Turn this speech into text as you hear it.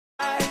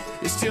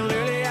It's still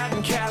early out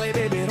in Cali,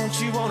 baby,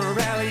 don't you wanna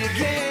rally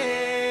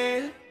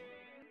again?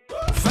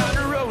 Find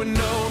a road with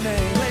no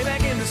name, lay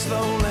back in the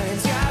slow lane.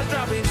 Skies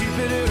dropping,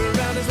 Jupiter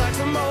around us like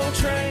some old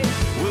train.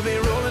 We'll be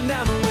rolling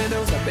down the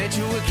windows, I bet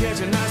you we'll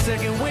catch a nice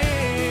second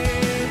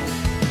wind.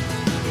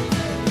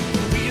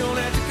 We don't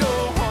have to go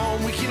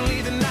home, we can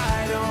leave the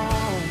night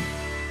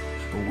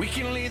on. We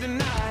can leave the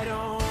night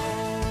on.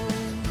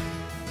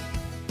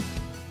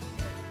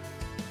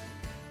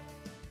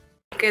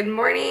 Good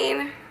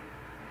morning.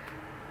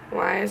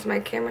 Why is my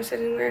camera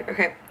sitting weird?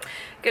 Okay.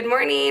 Good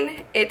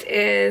morning. It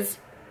is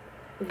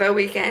the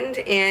weekend,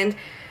 and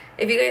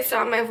if you guys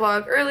saw my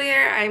vlog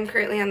earlier, I'm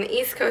currently on the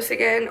East Coast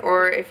again,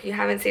 or if you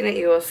haven't seen it,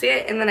 you will see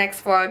it in the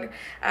next vlog.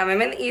 I'm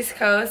in the East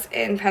Coast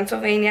in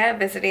Pennsylvania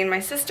visiting my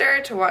sister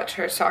to watch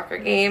her soccer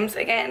games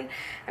again.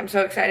 I'm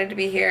so excited to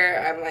be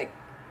here.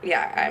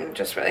 I'm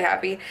just really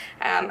happy.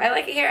 I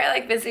like it here. I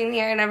like visiting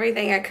here and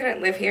everything. I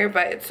couldn't live here,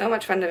 but it's so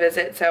much fun to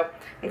visit, so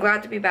I'm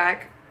glad to be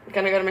back. I'm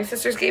gonna go to my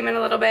sister's game in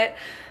a little bit,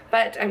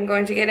 but I'm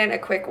going to get in a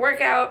quick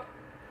workout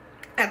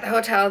at the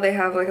hotel. They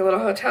have like a little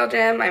hotel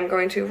gym. I'm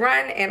going to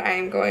run and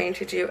I'm going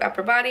to do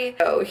upper body.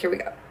 So here we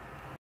go.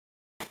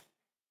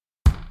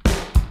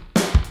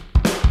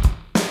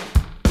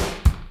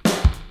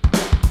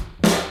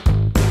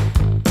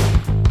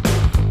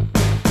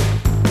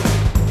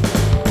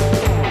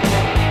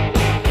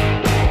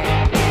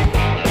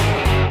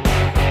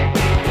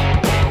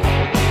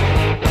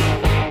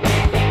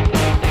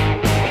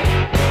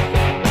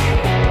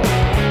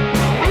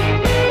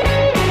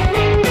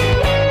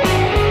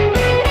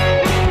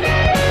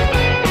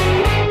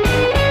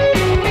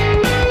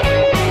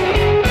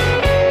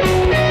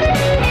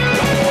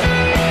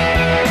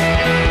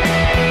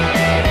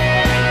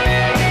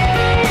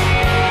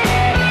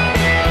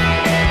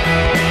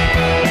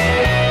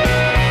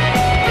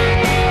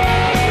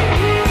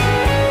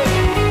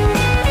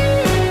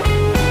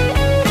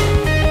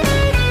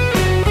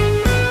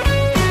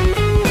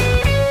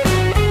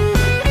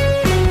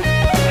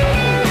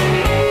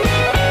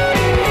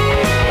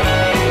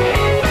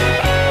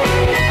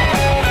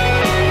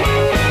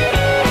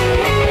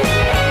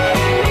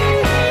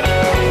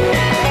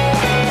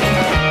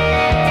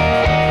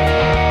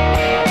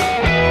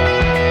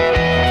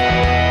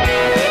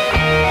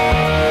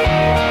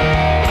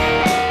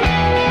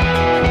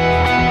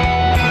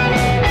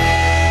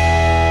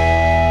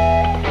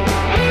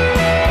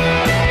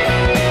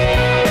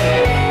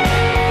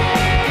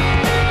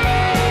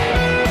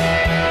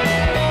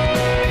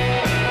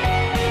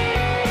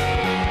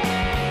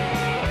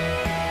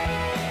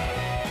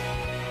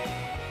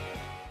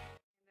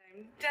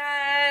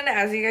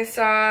 As you guys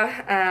saw,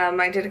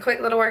 I did a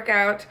quick little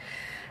workout.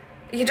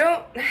 You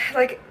don't,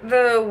 like,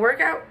 the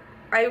workout,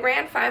 I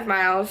ran 5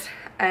 miles,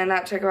 and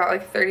that took about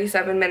like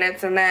 37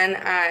 minutes, and then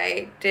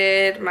I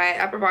did my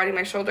upper body,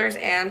 my shoulders,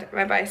 and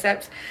my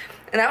biceps,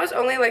 and that was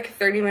only like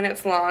 30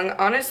 minutes long.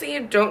 Honestly,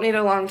 you don't need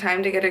a long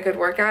time to get a good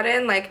workout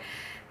in. Like,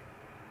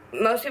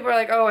 most people are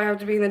like, oh, I have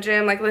to be in the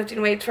gym, like,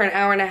 lifting weights for an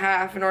hour and a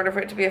half in order for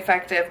it to be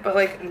effective. But,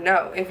 like,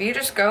 no. If you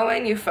just go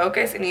in, you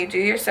focus, and you do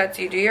your sets,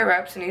 you do your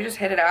reps, and you just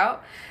hit it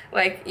out,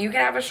 like, you can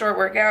have a short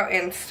workout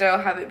and still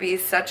have it be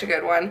such a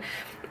good one.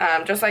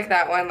 Just like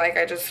that one, like,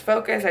 I just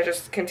focused, I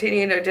just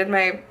continued, I did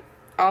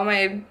all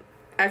my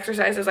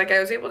exercises. Like, I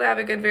was able to have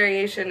a good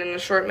variation in a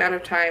short amount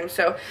of time.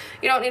 So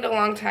you don't need a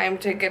long time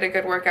to get a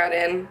good workout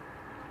in.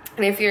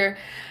 And if you're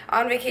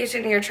on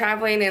vacation and you're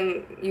traveling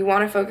and you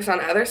want to focus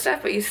on other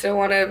stuff, but you still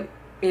want to,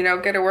 you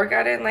know, get a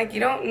workout in, like, you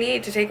don't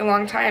need to take a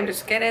long time.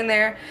 Just get in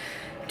there,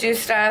 do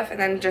stuff, and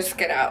then just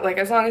get out. Like,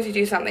 as long as you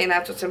do something,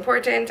 that's what's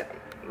important.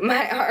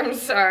 My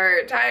arms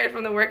are tired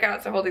from the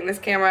workout, so holding this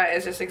camera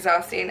is just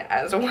exhausting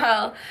as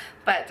well.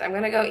 But I'm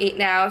going to go eat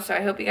now, so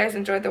I hope you guys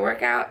enjoyed the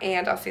workout,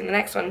 and I'll see you in the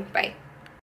next one. Bye.